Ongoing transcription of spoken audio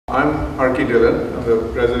I'm Arki Dillon. I'm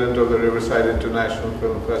the president of the Riverside International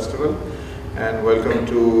Film Festival, and welcome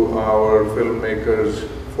to our Filmmakers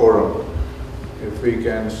Forum. If we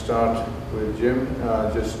can start with Jim,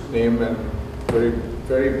 just name and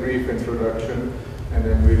very brief introduction, and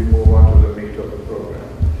then we'll move on to the meat of the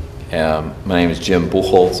program. My name is Jim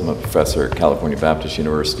Buchholz. I'm a professor at California Baptist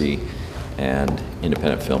University and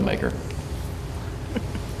independent filmmaker.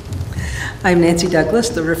 I'm Nancy Douglas,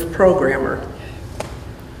 the RIF programmer.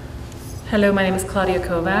 Hello, my name is Klaudia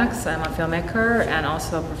Kovacs. I'm a filmmaker and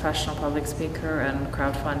also a professional public speaker and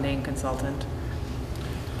crowdfunding consultant.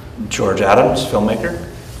 George Adams, filmmaker.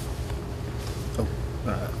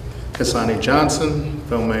 Kasani Johnson,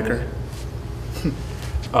 filmmaker.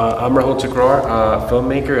 I'm Rahul Takrar,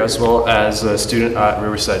 filmmaker as well as a student at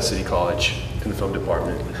Riverside City College in the film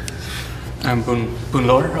department. I'm Boon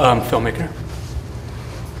Lor, filmmaker.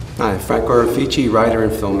 Hi, Franco Raffici, writer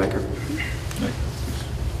and filmmaker.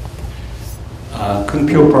 Kun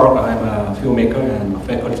Pyo Park, I'm a filmmaker and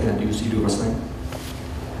faculty at UC Riverside.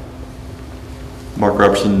 Mark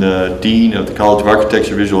Robertson, Dean of the College of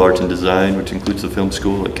Architecture, Visual Arts and Design, which includes the film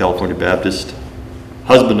school at California Baptist,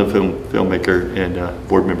 husband of filmmaker, and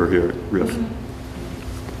board member here at RIF.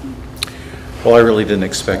 Well, I really didn't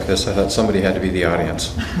expect this. I thought somebody had to be the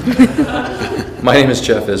audience. My name is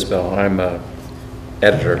Jeff Isbell. I'm an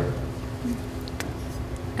editor.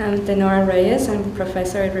 I'm Tenora Reyes. I'm a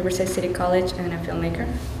professor at Riverside City College and a filmmaker.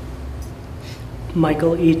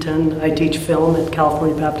 Michael Eaton. I teach film at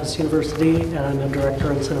California Baptist University, and I'm a director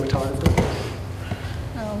and cinematographer.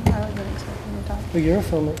 Oh, I wasn't expecting to talk. Well, you're a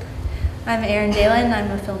filmmaker. I'm Erin Dalen. I'm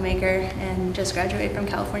a filmmaker and just graduated from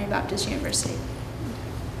California Baptist University.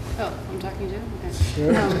 Oh, I'm talking to? Okay.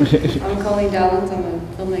 Sure. I'm Colleen Dowlands. I'm a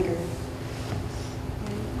filmmaker.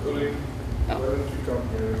 Colleen, why don't you come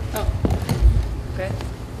here? Oh. Okay.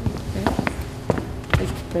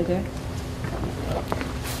 Right there.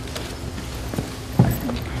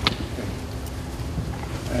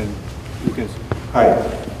 And you can. Hi.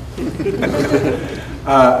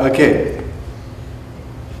 Okay.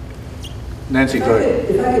 Nancy, go ahead.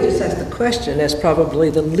 If I could just ask the question, as probably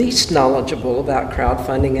the least knowledgeable about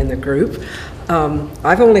crowdfunding in the group,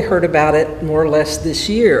 I've only heard about it more or less this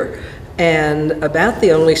year, and about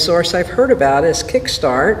the only source I've heard about is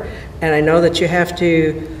Kickstart, and I know that you have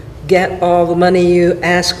to get all the money you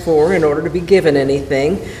ask for in order to be given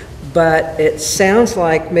anything, but it sounds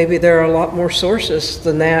like maybe there are a lot more sources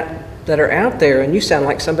than that are out there, and you sound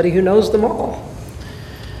like somebody who knows them all.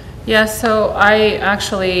 Yeah, so I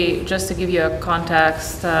actually, just to give you a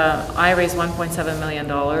context, I raised $1.7 million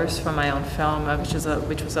for my own film,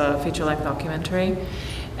 which was a feature-length documentary,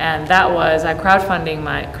 and that was I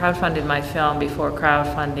crowdfunded my film before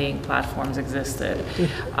crowdfunding platforms existed.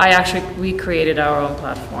 We created our own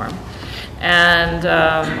platform, and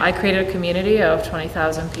I created a community of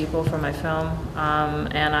 20,000 people for my film,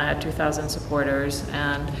 and I had 2,000 supporters,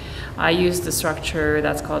 and I used the structure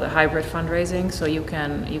that's called a hybrid fundraising, so you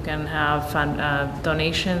can have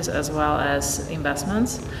donations as well as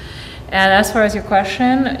investments. And as far as your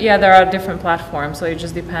question, yeah, there are different platforms, so it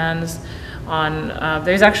just depends on,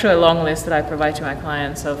 there's actually a long list that I provide to my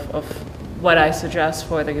clients of what I suggest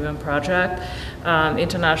for the given project.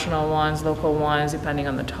 International ones, local ones, depending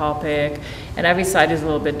on the topic, and every site is a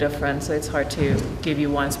little bit different, so it's hard to give you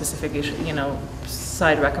one specific issue,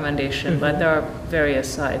 site recommendation, but there are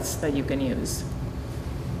various sites that you can use.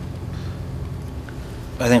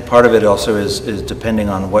 I think part of it also is depending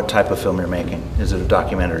on what type of film you're making. Is it a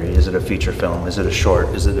documentary? Is it a feature film? Is it a short?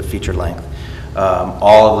 Is it a feature length?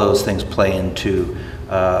 All of those things play into,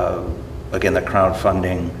 again, the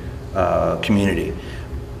crowdfunding community.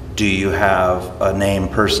 Do you have a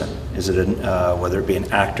named person? Is it whether it be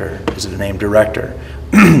an actor? Is it a named director?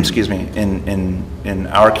 Excuse me. In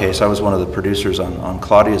our case, I was one of the producers on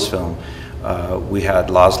Claudia's film. We had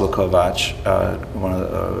Laszlo Kovacs, one of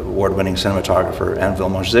the award-winning cinematographer, and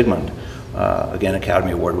Vilmos Zsigmond, again,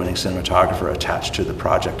 Academy Award-winning cinematographer, attached to the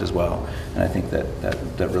project as well. And I think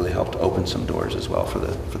that really helped open some doors as well for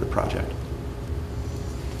the project.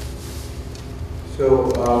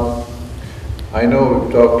 So I know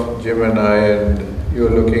we've talked, Jim and I, and you're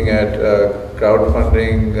looking at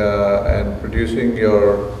crowdfunding and producing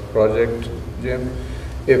your project, Jim.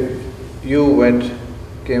 If you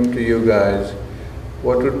came to you guys,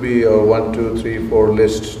 what would be your 1, 2, 3, 4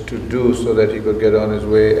 list to do so that he could get on his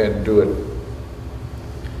way and do it?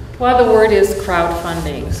 Well, the word is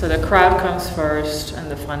crowdfunding. So the crowd comes first and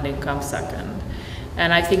the funding comes second.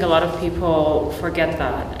 And I think a lot of people forget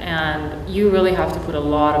that. And you really have to put a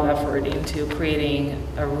lot of effort into creating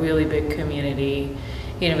a really big community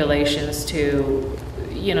in relations to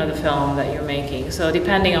you know, the film that you're making. So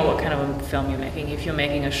depending on what kind of a film you're making, if you're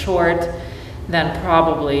making a short, then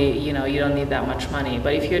probably, you know, you don't need that much money.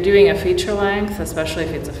 But if you're doing a feature length, especially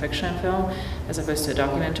if it's a fiction film as opposed to a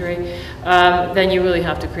documentary, then you really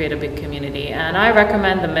have to create a big community. And I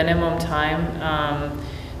recommend the minimum time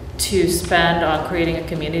to spend on creating a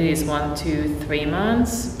community is 1 to 3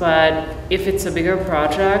 months. But if it's a bigger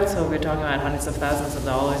project, so we're talking about hundreds of thousands of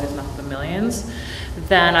dollars, if not the millions,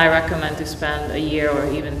 then I recommend to spend a year or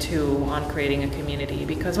even 2 on creating a community.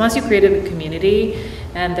 Because once you create a community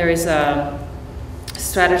and there is a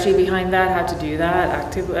strategy behind that, how to do that,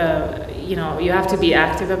 active, you know, you have to be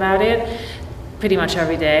active about it pretty much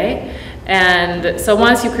every day. And so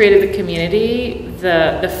once you created the community,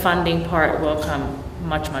 the funding part will come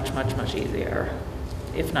much easier,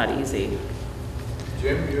 if not easy.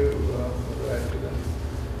 Jim, you add to that?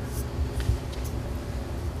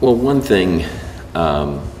 Well, one thing,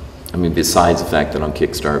 I mean, besides the fact that on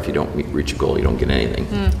Kickstarter, if you don't reach a goal, you don't get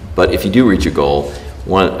anything. But if you do reach a goal,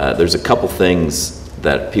 there's a couple things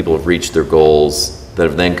that people have reached their goals that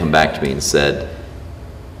have then come back to me and said,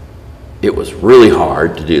 it was really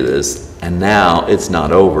hard to do this, and now it's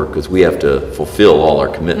not over because we have to fulfill all our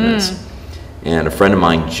commitments. And a friend of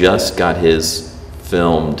mine just got his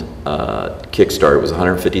filmed Kickstarter. It was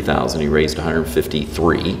 $150,000. He raised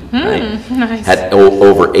 $153,000. Right? Nice. Had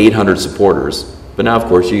over 800 supporters. But now, of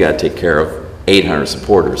course, you got to take care of 800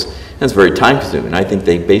 supporters. And it's very time-consuming. I think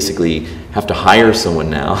they basically have to hire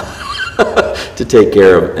someone now to take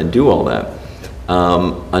care of and do all that.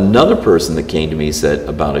 Another person that came to me said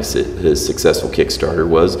about his successful Kickstarter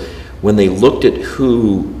was when they looked at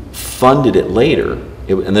who funded it later,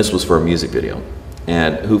 and this was for a music video,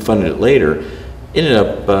 and who funded it later, ended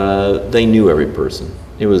up, they knew every person.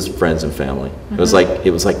 It was friends and family. It was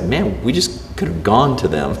like, man, we just could have gone to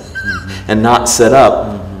them and not set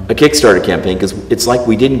up a Kickstarter campaign, because it's like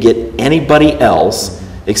we didn't get anybody else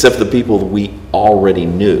except the people that we already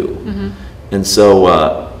knew. And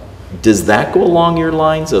so, does that go along your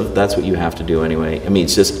lines of that's what you have to do anyway? I mean,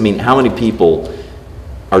 it's just, I mean, how many people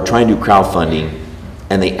are trying to do crowdfunding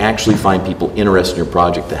and they actually find people interested in your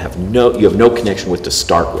project that you have no connection with to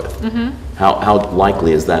start with? How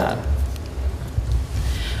likely is that?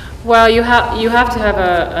 Well, you have to have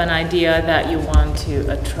an idea that you want to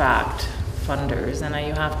attract funders, and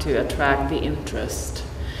you have to attract the interest.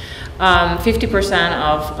 50%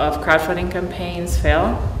 of crowdfunding campaigns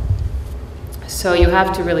fail, so you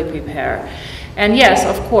have to really prepare. And yes,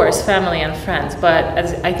 of course, family and friends, but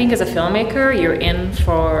I think as a filmmaker, you're in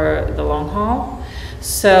for the long haul.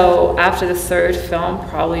 So after the 3rd film,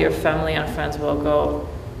 probably your family and friends will go,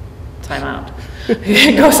 time out,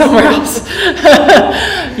 go somewhere else.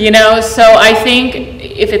 You know, so I think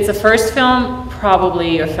if it's the 1st film,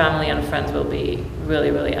 probably your family and friends will be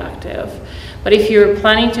really active. But if you're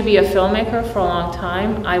planning to be a filmmaker for a long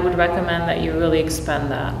time, I would recommend that you really expend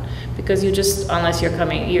that. Because you just, unless you're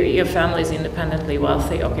coming, your family is independently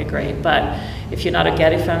wealthy, okay, great. But if you're not a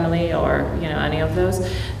Getty family or, you know, any of those,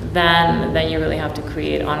 then you really have to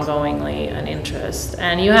create ongoingly an interest.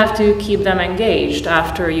 And you have to keep them engaged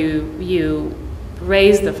after you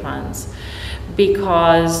raise the funds.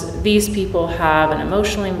 Because these people have an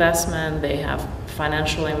emotional investment, they have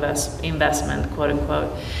financial investment, quote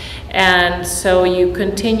unquote. And so you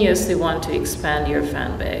continuously want to expand your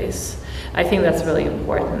fan base. I think that's really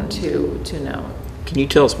important to know. Can you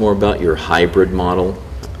tell us more about your hybrid model?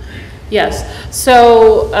 Yes.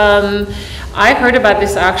 So I heard about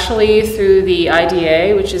this actually through the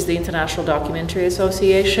IDA, which is the International Documentary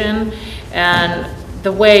Association. And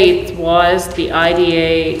the way it was, the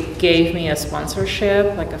IDA gave me a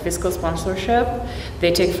sponsorship, like a fiscal sponsorship.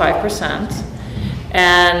 They take 5%.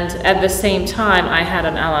 And at the same time, I had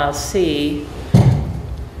an LLC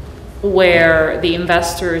where the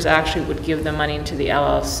investors actually would give the money into the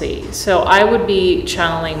LLC. So I would be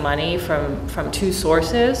channeling money from 2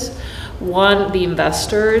 sources. One, the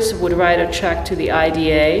investors would write a check to the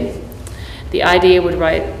IDA. The IDA would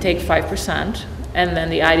take 5%, and then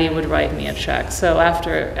the IDA would write me a check. So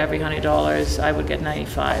after every $100, I would get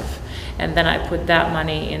 95. And then I put that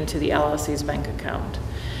money into the LLC's bank account.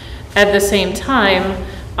 At the same time,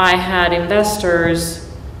 I had investors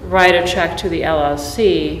write a check to the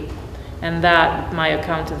LLC, and that my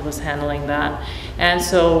accountant was handling that. And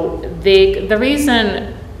so the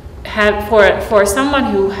reason for someone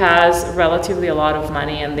who has relatively a lot of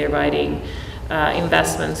money and they're writing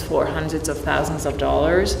investments for hundreds of thousands of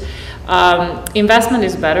dollars, investment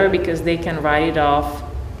is better because they can write it off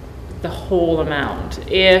the whole amount.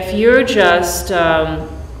 If you're just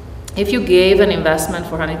if you gave an investment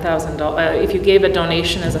for $100,000, if you gave a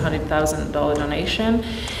donation as a $100,000 donation,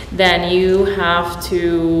 then you have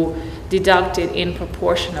to deduct it in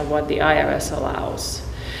proportion of what the IRS allows.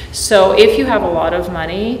 So if you have a lot of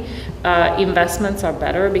money, investments are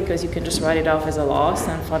better because you can just write it off as a loss,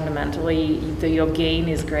 and fundamentally your gain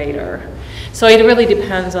is greater. So it really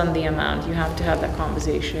depends on the amount. You have to have that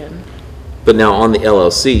conversation. But now on the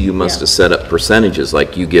LLC, you must have set up percentages,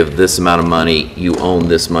 like you give this amount of money, you own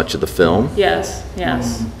this much of the film? Yes,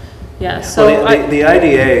 yes, yes. So well, the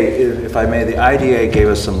IDA, if I may, the IDA gave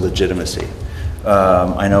us some legitimacy.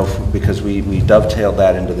 I know because we dovetailed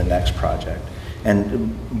that into the next project.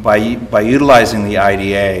 And by utilizing the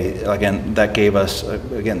IDA, again, that gave us,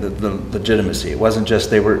 again, the legitimacy. It wasn't just,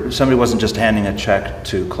 somebody wasn't just handing a check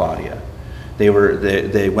to Klaudia.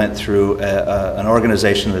 They went through an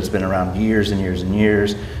organization that's been around years and years and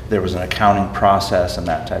years. There was an accounting process and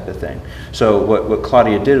that type of thing. So what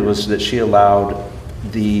Klaudia did was that she allowed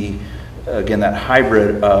again, that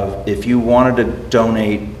hybrid of, if you wanted to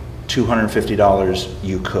donate $250,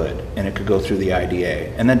 you could, and it could go through the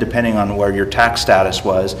IDA. And then depending on where your tax status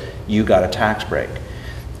was, you got a tax break.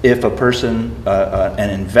 If a person, an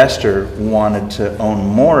investor, wanted to own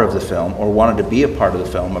more of the film or wanted to be a part of the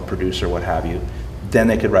film, a producer, what have you, then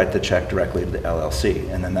they could write the check directly to the LLC,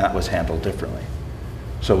 and then that was handled differently.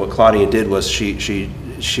 So what Klaudia did was she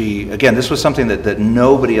again, this was something that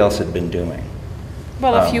nobody else had been doing.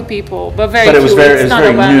 Well, a few people, but very but few. It was very, it's not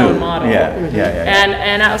a well-known model. Yeah.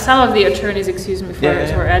 And some of the attorneys, excuse me for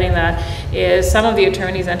adding that, is some of the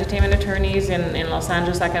attorneys, entertainment attorneys in Los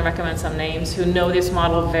Angeles, I can recommend some names, who know this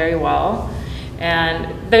model very well.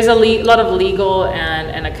 And there's a lot of legal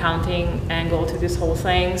and accounting angle to this whole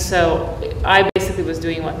thing. So I basically was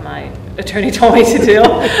doing what my attorney told me to do,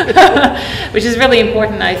 which is really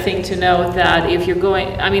important, I think, to know that if you're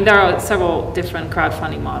going, I mean, there are several different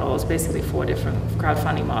crowdfunding models, basically 4 different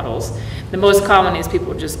crowdfunding models. The most common is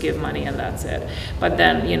people just give money and that's it. But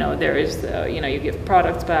then, you know, there is you give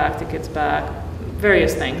products back, tickets back,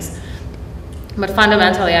 various things. But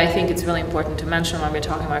fundamentally, I think it's really important to mention when we're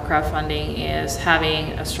talking about crowdfunding is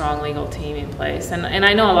having a strong legal team in place. And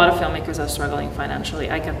I know a lot of filmmakers are struggling financially,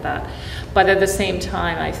 I get that. But at the same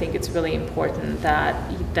time, I think it's really important that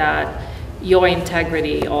your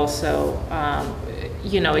integrity also,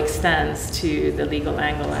 extends to the legal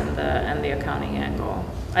angle and the accounting angle.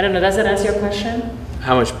 I don't know, does that answer your question?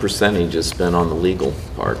 How much percentage is spent on the legal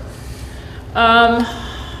part?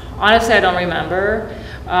 Honestly, I don't remember.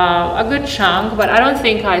 A good chunk, but I don't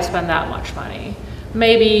think I spend that much money.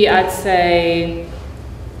 Maybe I'd say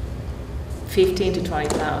 15 to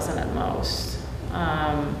 20,000 at most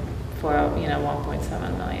for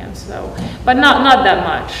 1.7 million. So, but not that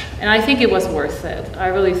much. And I think it was worth it. I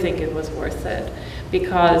really think it was worth it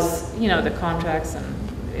because the contracts and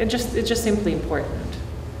it's just simply important.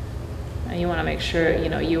 And you want to make sure,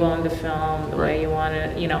 you own the film the way you want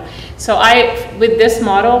it, So with this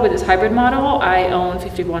model, with this hybrid model, I own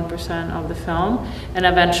 51% of the film and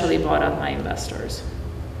eventually bought out my investors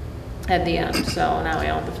at the end. So now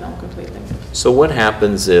I own the film completely. So what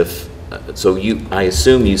happens if, I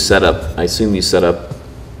assume you set up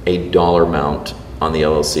a dollar amount on the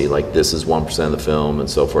LLC, like this is 1% of the film and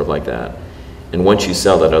so forth like that. And once you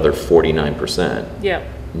sell that other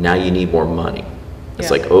 49%, now you need more money. It's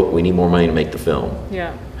like, oh, we need more money to make the film.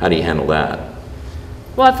 Yeah. How do you handle that?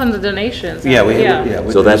 Well, from the donations.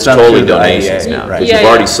 So that's totally donations now. Right. You've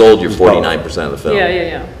already sold your 49% of the film.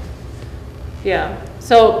 Yeah.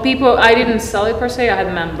 So I didn't sell it per se. I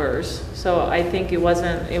had members. So I think it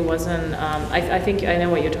wasn't. I think I know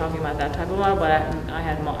what you're talking about, that type of model. But I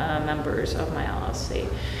had members of my LLC,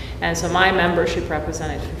 and so my membership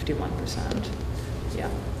represented 51%. Yeah.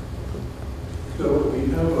 So we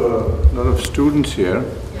have a lot of students here.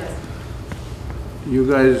 Yes. You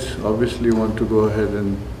guys obviously want to go ahead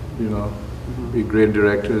and, be great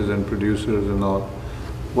directors and producers and all.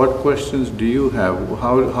 What questions do you have?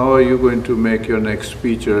 How are you going to make your next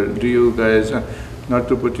feature? Do you guys, not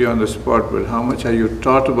to put you on the spot, but how much have you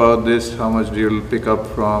thought about this? How much do you pick up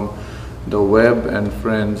from the web and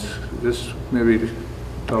friends? Just maybe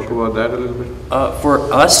talk about that a little bit.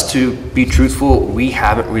 For us, to be truthful, we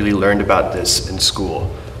haven't really learned about this in school.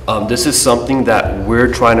 This is something that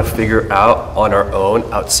we're trying to figure out on our own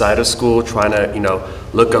outside of school, trying to,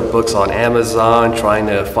 look up books on Amazon, trying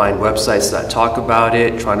to find websites that talk about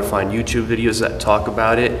it, trying to find YouTube videos that talk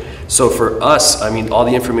about it. So for us, all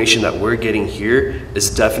the information that we're getting here is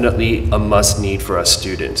definitely a must need for us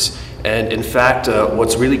students. And in fact,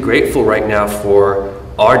 what's really grateful right now for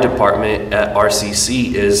our department at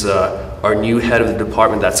RCC is our new head of the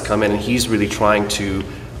department that's come in, and he's really trying to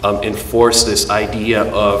enforce this idea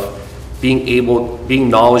of being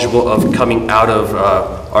knowledgeable of coming out of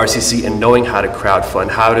RCC and knowing how to crowdfund,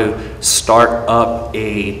 how to start up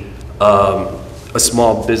a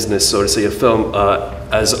small business, so to say, a film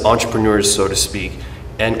as entrepreneurs, so to speak,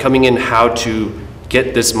 and coming in how to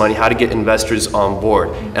get this money, how to get investors on board.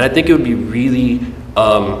 And I think it would be really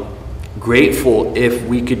grateful if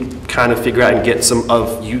we could kind of figure out and get some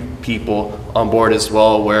of you people on board as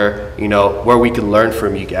well, where where we can learn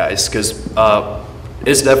from you guys, because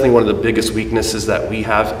it's definitely one of the biggest weaknesses that we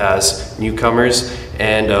have as newcomers.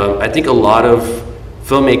 And I think a lot of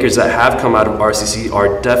filmmakers that have come out of RCC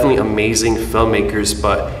are definitely amazing filmmakers,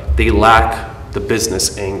 but they lack the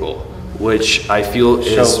business angle, which I feel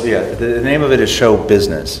is... the name of it is show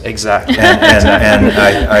business. Exactly. And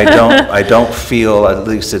I don't feel, at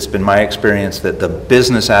least it's been my experience, that the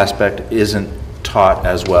business aspect isn't taught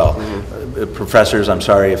as well. Professors, I'm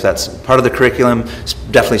sorry if that's part of the curriculum,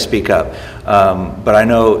 definitely speak up. But I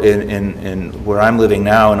know in where I'm living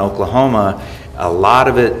now in Oklahoma, a lot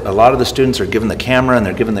of the students are given the camera and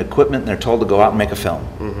they're given the equipment and they're told to go out and make a film.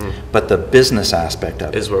 But the business aspect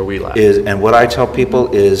of it is where we lack. And what I tell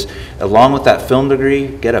people is, along with that film degree,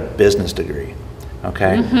 get a business degree,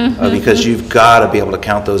 okay? Because you've got to be able to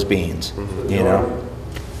count those beans, you know?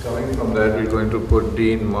 Coming from that, we're going to put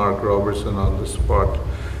Dean Mark Robertson on the spot.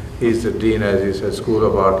 He's the Dean, as he said, School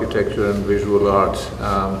of Architecture and Visual Arts.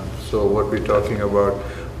 So what we're talking about,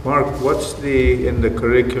 Mark, what's in the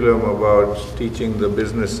curriculum about teaching the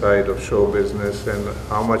business side of show business, and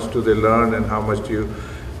how much do they learn and how much do you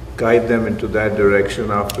guide them into that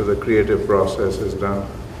direction after the creative process is done?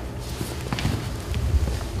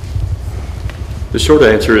 The short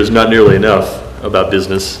answer is not nearly enough about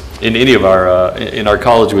business. In any of our, in our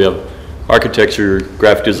college we have architecture,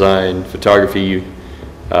 graphic design, photography,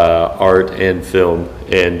 art and film,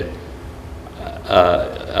 and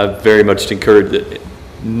I've very much encouraged that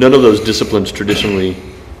none of those disciplines traditionally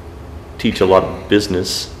teach a lot of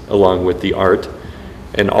business along with the art,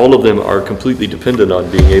 and all of them are completely dependent on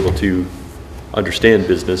being able to understand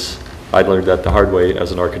business. I learned that the hard way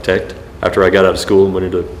as an architect after I got out of school and went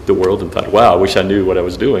into the world and thought, wow, I wish I knew what I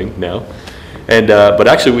was doing now. And but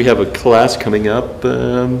actually we have a class coming up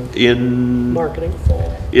in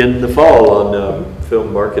the fall on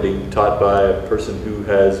film marketing, taught by a person who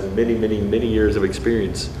has many years of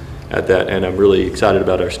experience at that, and I'm really excited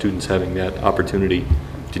about our students having that opportunity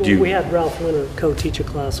to do. We had Ralph Winter co-teach a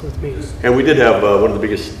class with me. And we did have one of the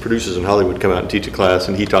biggest producers in Hollywood come out and teach a class,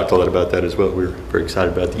 and he talked a lot about that as well. We were very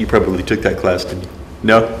excited about that. You probably took that class, didn't you?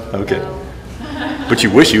 No? Okay. No. But you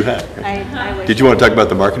wish you had. I wish. Did you want to talk about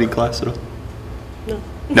the marketing class at all? No.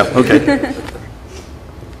 No, okay.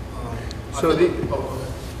 So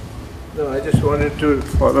no, I just wanted to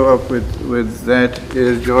follow up with that,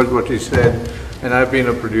 is George, what he said, and I've been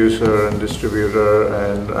a producer and distributor,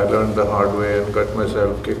 and I learned the hard way and got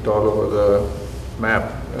myself kicked all over the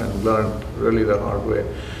map and learned really the hard way.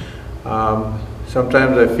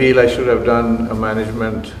 Sometimes I feel I should have done a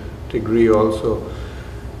management degree also,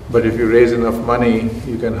 but if you raise enough money,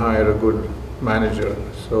 you can hire a good manager,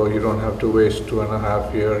 so you don't have to waste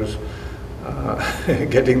 2.5 years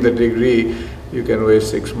getting the degree. You can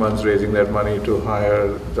waste 6 months raising that money to hire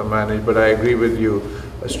the manager. But I agree with you,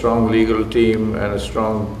 a strong legal team and a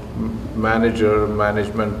strong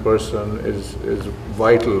management person is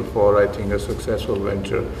vital for, I think, a successful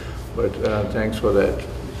venture. But thanks for that.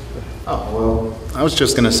 Oh, well, I was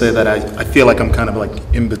just going to say that I feel like I'm kind of like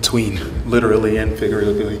in between, literally and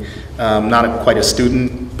figuratively. Not quite a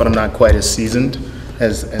student, but I'm not quite as seasoned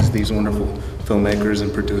as these wonderful filmmakers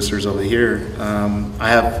and producers over here. I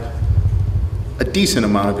have a decent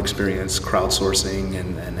amount of experience crowdsourcing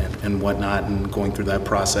and whatnot, and going through that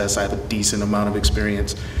process. I have a decent amount of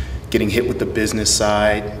experience getting hit with the business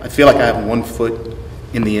side. I feel like I have 1 foot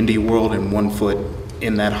in the indie world and 1 foot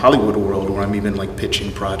in that Hollywood world where I'm even like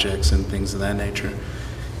pitching projects and things of that nature.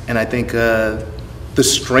 And I think the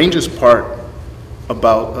strangest part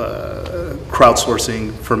about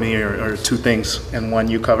crowdsourcing for me are 2 things, and one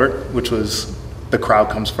you covered, which was the crowd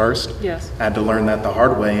comes first. Yes. I had to learn that the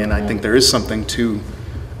hard way, and I think there is something to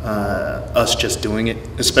us just doing it,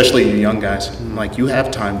 especially you young guys. Like, you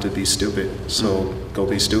have time to be stupid, so go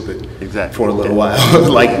be stupid. Exactly. For a little while.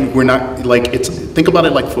 Like, we're not, like, think about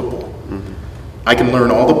it like football. I can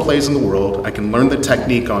learn all the plays in the world, I can learn the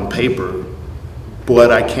technique on paper,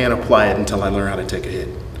 but I can't apply it until I learn how to take a hit.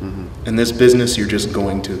 In this business, you're just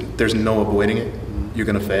going to, there's no avoiding it. You're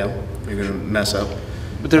gonna fail, you're gonna mess up.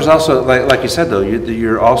 But there's also, like you said though,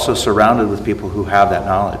 you're also surrounded with people who have that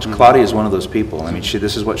knowledge. Klaudia is one of those people. I mean,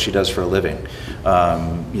 this is what she does for a living.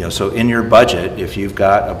 You know, so in your budget, if you've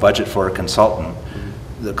got a budget for a consultant,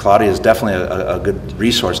 Klaudia is definitely a good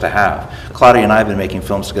resource to have. Klaudia and I have been making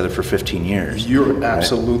films together for 15 years. You're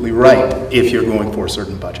absolutely right if you're going for a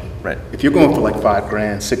certain budget. Right. If you're going for like $5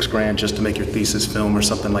 grand, $6 grand just to make your thesis film or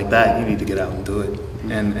something like that, you need to get out and do it.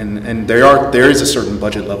 And there is a certain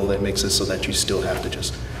budget level that makes it so that you still have to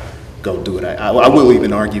just go do it. I will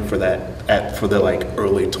even argue for that for the like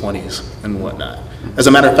early 20s and whatnot. As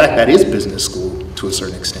a matter of fact, that is business school to a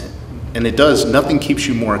certain extent. And nothing keeps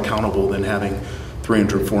you more accountable than having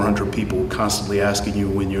 300, 400 people constantly asking you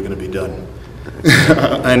when you're going to be done.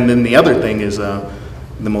 And then the other thing is the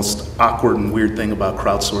most awkward and weird thing about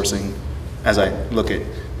crowdsourcing, as I look at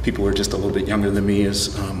people who are just a little bit younger than me,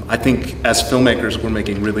 is I think as filmmakers we're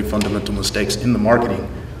making really fundamental mistakes in the marketing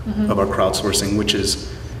of our crowdsourcing, which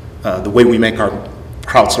is the way we make our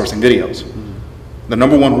crowdsourcing videos. The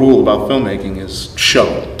number one rule about filmmaking is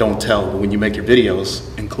show, don't tell. But when you make your videos,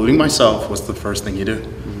 including myself, what's the first thing you do?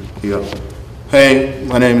 You go, hey,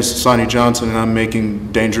 my name is Sonny Johnson and I'm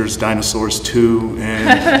making Dangerous Dinosaurs 2 and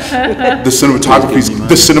the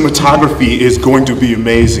cinematography is going to be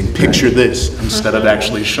amazing. Picture this, instead of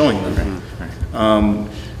actually showing them.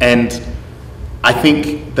 And I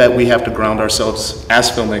think that we have to ground ourselves as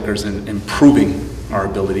filmmakers in improving our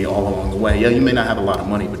ability all along the way. Yeah, you may not have a lot of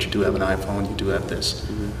money, but you do have an iPhone, you do have this.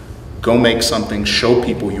 Go make something, show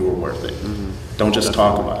people you were worth it. Don't just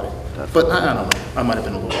talk about it. But I don't know, I might have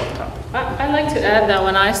been a little off topic. I'd like to add that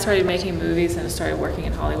when I started making movies and started working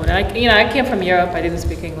in Hollywood, I came from Europe, I didn't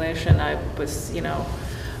speak English, and I was,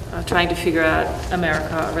 trying to figure out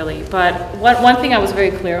America, really. But one thing I was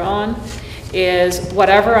very clear on is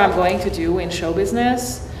whatever I'm going to do in show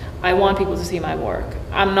business, I want people to see my work.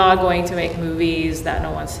 I'm not going to make movies that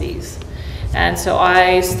no one sees. And so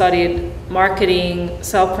I studied marketing,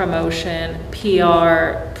 self-promotion,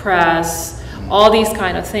 PR, press, all these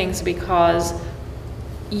kind of things, because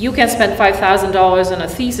you can spend $5,000 on a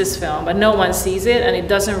thesis film, but no one sees it and it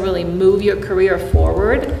doesn't really move your career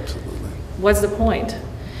forward. Absolutely. What's the point?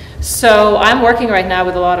 So I'm working right now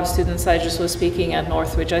with a lot of students. I just was speaking at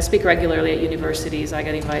Northridge. I speak regularly at universities. I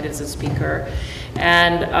get invited as a speaker.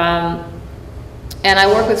 And I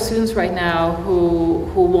work with students right now who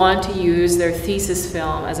want to use their thesis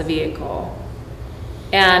film as a vehicle.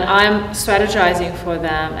 And I'm strategizing for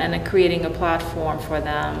them and creating a platform for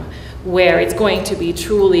them where it's going to be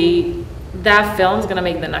truly, that film's going to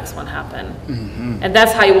make the next one happen. And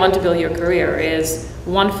that's how you want to build your career, is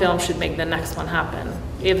one film should make the next one happen.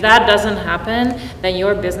 If that doesn't happen, then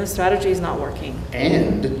your business strategy is not working.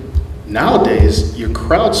 And nowadays, your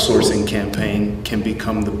crowdsourcing campaign can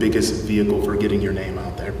become the biggest vehicle for getting your name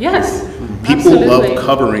out there. Yes, People absolutely. love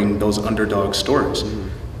covering those underdog stories.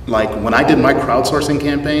 Like when I did my crowdsourcing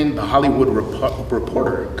campaign, the Hollywood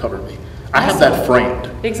Reporter covered me. I have that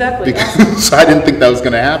framed. Exactly. Because I didn't think that was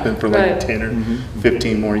going to happen for like Right. 10 or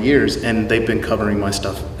 15 more years, and they've been covering my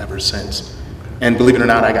stuff ever since. And believe it or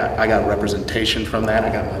not, I got representation from that.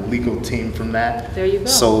 I got my legal team from that. There you go.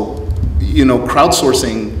 So,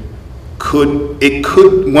 crowdsourcing could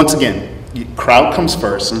once again, crowd comes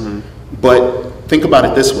first, but think about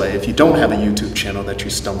it this way: if you don't have a YouTube channel that you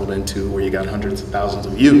stumbled into where you got hundreds of thousands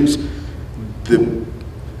of views,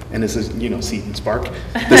 and this is, seed and spark,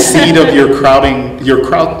 the seed of your crowd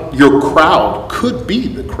could be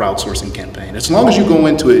the crowdsourcing campaign, as long as you go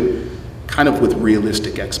into it kind of with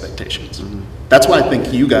realistic expectations. That's why I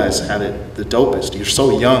think you guys have it the dopest. You're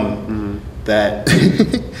so young that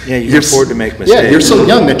Yeah, you can afford to make mistakes. Yeah, you're so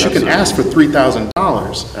young that you can ask for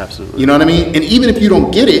 $3,000. Absolutely. You know what I mean? And even if you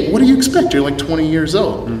don't get it, what do you expect? You're like 20 years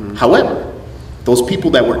old. However, those people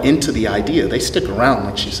that were into the idea, they stick around,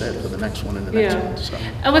 like she said, for the next one and the next one. So.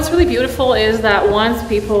 And what's really beautiful is that once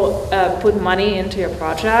people put money into your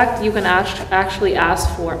project, you can actually ask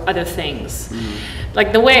for other things.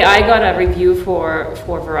 Like the way I got a review for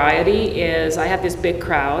Variety is I had this big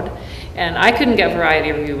crowd, and I couldn't get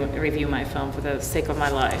Variety review my film for the sake of my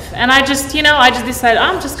life. And I just decided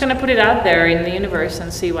I'm just going to put it out there in the universe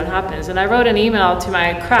and see what happens. And I wrote an email to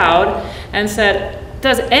my crowd and said,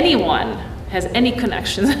 does anyone has any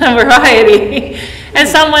connections in Variety? And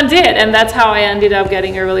someone did, and that's how I ended up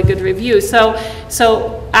getting a really good review. So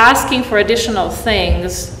asking for additional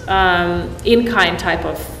things, in-kind type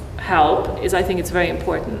of help is, I think it's very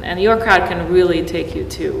important. And your crowd can really take you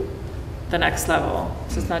to the next level.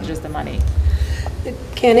 So it's not just the money.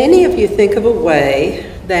 Can any of you think of a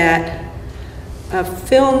way that a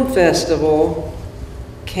film festival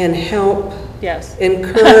can help Yes.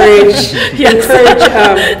 encourage Yes.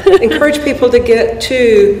 encourage people to get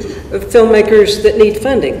to filmmakers that need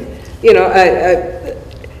funding?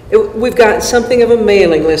 We've got something of a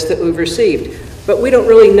mailing list that we've received, but we don't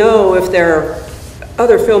really know if there are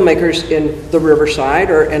other filmmakers in the Riverside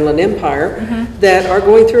or Inland Empire that are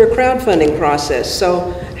going through a crowdfunding process.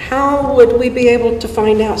 So how would we be able to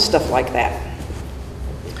find out stuff like that?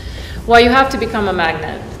 Well, you have to become a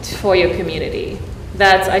magnet for your community.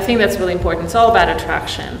 I think that's really important. It's all about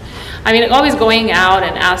attraction. I mean, always going out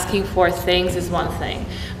and asking for things is one thing,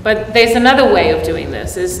 but there's another way of doing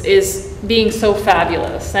this, is being so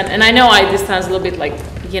fabulous. And I know this sounds a little bit like,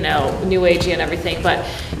 you know, new agey and everything, but,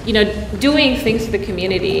 you know, doing things for the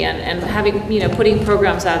community and having, you know, putting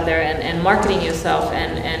programs out there and marketing yourself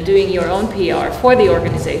and doing your own PR for the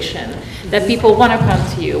organization, that people want to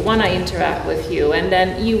come to you, want to interact with you, and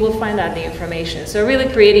then you will find out the information. So really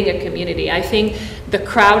creating a community. I think the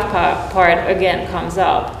crowd part again comes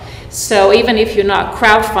up. So even if you're not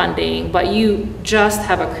crowdfunding, but you just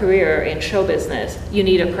have a career in show business, you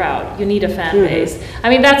need a crowd, you need a fan base. I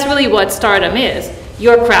mean, that's really what stardom is.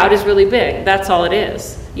 Your crowd is really big, that's all it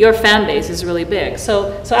is. Your fan base is really big,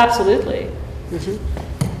 so absolutely. We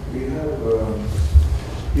have,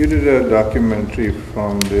 you did a documentary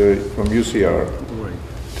from UCR. Right.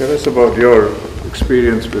 Tell us about your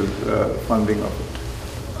experience with funding of it.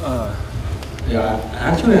 Yeah,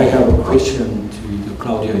 actually I have a question to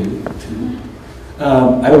Claudia too.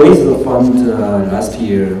 I raised the fund last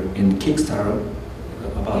year in Kickstarter,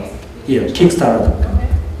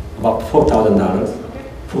 about $4,000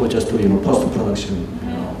 for just to, you know, post-production,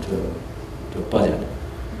 you know, the budget.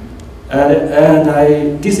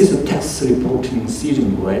 And this is a tax reporting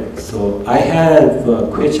season, right? So I have a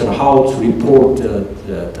question how to report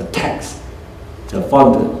the tax, the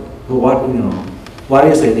fund. What, you know, what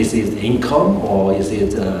is it? Is it income, or is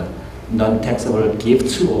it non-taxable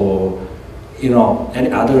gifts, or, you know, any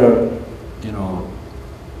other, you know,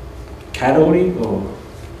 category, or?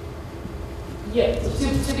 Yeah,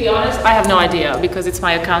 to be honest, I have no idea, because it's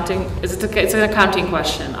my accounting, it's an accounting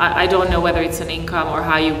question. I don't know whether it's an income or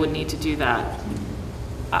how you would need to do that.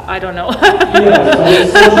 I don't know. Yeah, so I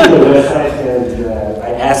saw the website, and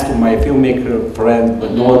I asked my filmmaker friend,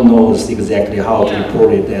 but no one knows exactly how to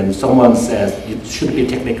report it, and someone says it should be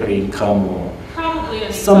technically income, or probably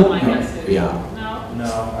an some, income, I guess. Yeah.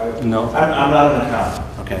 No, I'm not an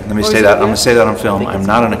accountant. Okay, let me say that. I'm going to say that on film. I'm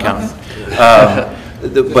not an accountant.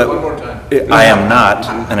 But I am not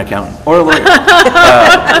an accountant or a lawyer.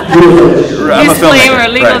 I'm a filmmaker.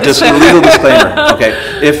 Legal right, just a legal disclaimer. Okay.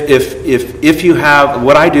 If you have,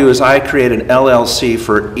 what I do is I create an LLC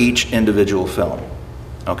for each individual film.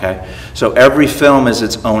 Okay. So every film is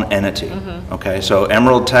its own entity. Okay. So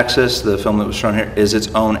Emerald, Texas, the film that was shown here, is its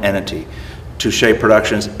own entity. Touche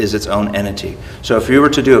Productions is its own entity. So if you were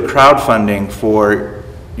to do a crowdfunding for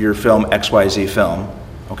your film, XYZ film,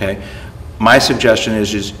 okay, my suggestion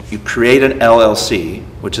is you create an LLC,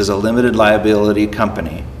 which is a limited liability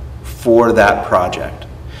company, for that project.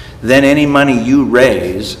 Then any money you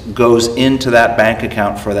raise goes into that bank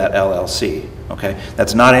account for that LLC, okay?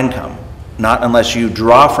 That's not income, not unless you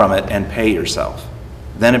draw from it and pay yourself.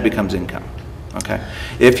 Then it becomes income, okay?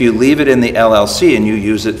 If you leave it in the LLC and you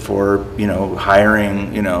use it for, you know,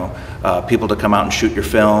 hiring, you know, people to come out and shoot your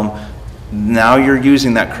film, now you're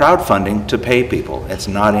using that crowdfunding to pay people. It's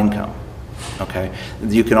not income. Okay.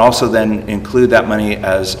 You can also then include that money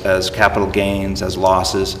as capital gains, as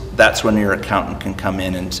losses. That's when your accountant can come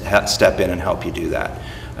in and step in and help you do that.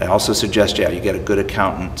 I also suggest, yeah, you get a good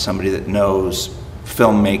accountant, somebody that knows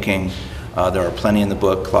filmmaking. There are plenty in the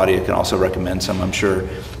book. Claudia can also recommend some, I'm sure.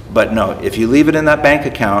 But no, if you leave it in that bank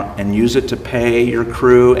account and use it to pay your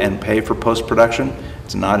crew and pay for post-production,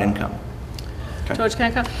 it's not income. Okay. George,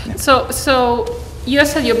 can I come? Yeah. So you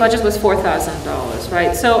said your budget was $4,000,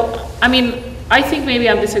 right? So, I mean, I think maybe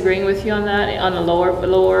I'm disagreeing with you on that, on the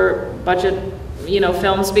lower budget, you know,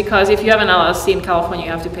 films, because if you have an LLC in California,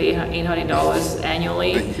 you have to pay $800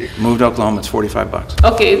 annually. Move to Oklahoma, it's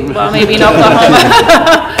 $45. Okay, well, maybe in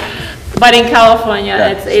Oklahoma. But in California,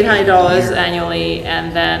 it's $800 annually,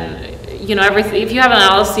 and then, you know, everything. If you have an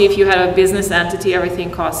LLC, if you have a business entity,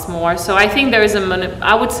 everything costs more. So I think there is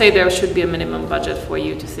I would say there should be a minimum budget for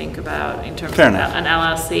you to think about in terms of an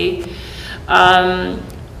LLC.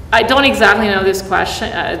 I don't exactly know this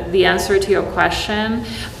question, the answer to your question.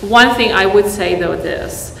 One thing I would say though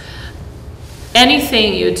this,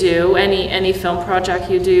 anything you do, any film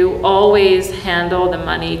project you do, always handle the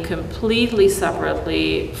money completely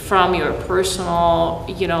separately from your personal,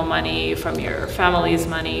 you know, money, from your family's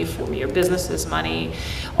money, from your business's money.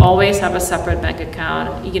 Always have a separate bank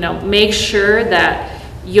account. You know, make sure that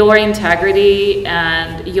your integrity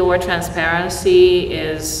and your transparency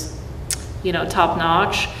is, you know, top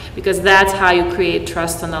notch, because that's how you create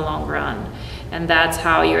trust in the long run. And that's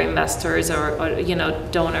how your investors or you know,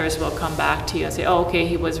 donors will come back to you and say, oh, okay,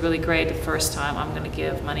 he was really great the first time, I'm going to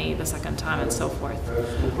give money the second time, and so forth.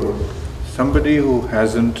 Somebody who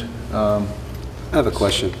hasn't, I have a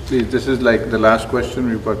question. please, this is like the last question,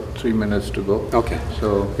 we've got 3 minutes to go. Okay.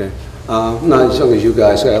 So, Okay. Not as young as you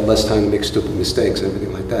guys, I have less time to make stupid mistakes and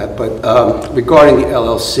everything like that, but regarding the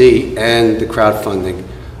LLC and the crowdfunding,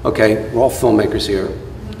 okay, we're all filmmakers here.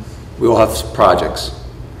 We all have projects.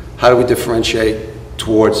 How do we differentiate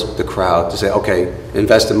towards the crowd to say, okay,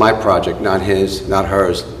 invest in my project, not his, not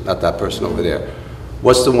hers, not that person over there?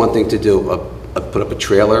 What's the one thing to do? Put up a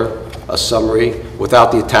trailer, a summary,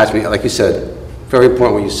 without the attachment, like you said, very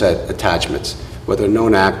important what you said, attachments, whether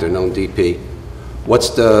known actor, known DP. What's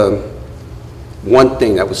the one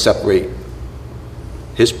thing that would separate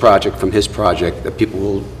his project from his project that people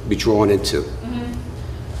will be drawn into?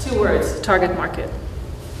 2 words, target market.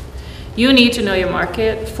 You need to know your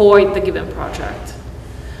market for the given project.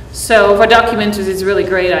 So for documentaries, it's really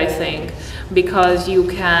great, I think, because you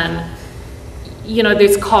can, you know,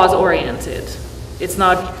 it's cause oriented. It's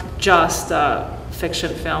not just a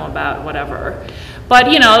fiction film about whatever.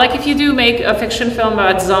 But, you know, like if you do make a fiction film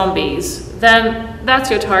about zombies, then that's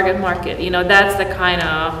your target market. You know, that's the kind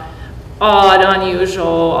of odd,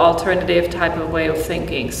 unusual, alternative type of way of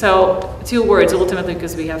thinking. So 2 words, ultimately,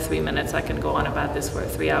 because we have 3 minutes, I can go on about this for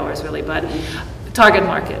 3 hours really, but target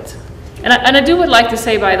market. And I would like to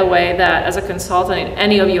say, by the way, that as a consultant, if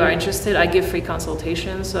any of you are interested, I give free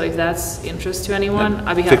consultations, so if that's interest to anyone,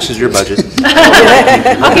 I'd be happy. Fixes your budget.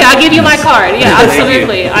 Okay, I'll give you my card, yeah,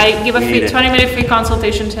 absolutely. I give a free 20-minute free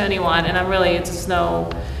consultation to anyone, and I'm really, it's no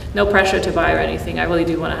pressure to buy or anything. I really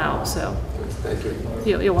do want to help, so. Thank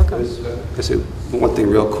you. You're welcome. I say one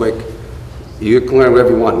thing real quick. You can learn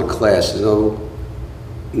whatever you want in the class. There's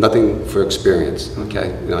nothing for experience,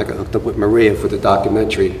 okay? You know, I got hooked up with Maria for the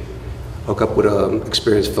documentary. Hook up with an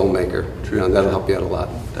experienced filmmaker. You know, that'll help you out a lot.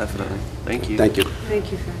 Definitely. Thank you. Thank you.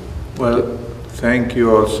 Thank you, Frank. well, thank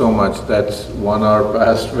you all so much. That's 1 hour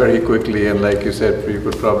passed very quickly, and like you said, we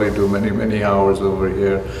could probably do many, many hours over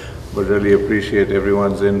here, but really appreciate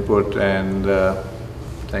everyone's input, and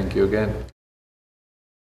thank you again.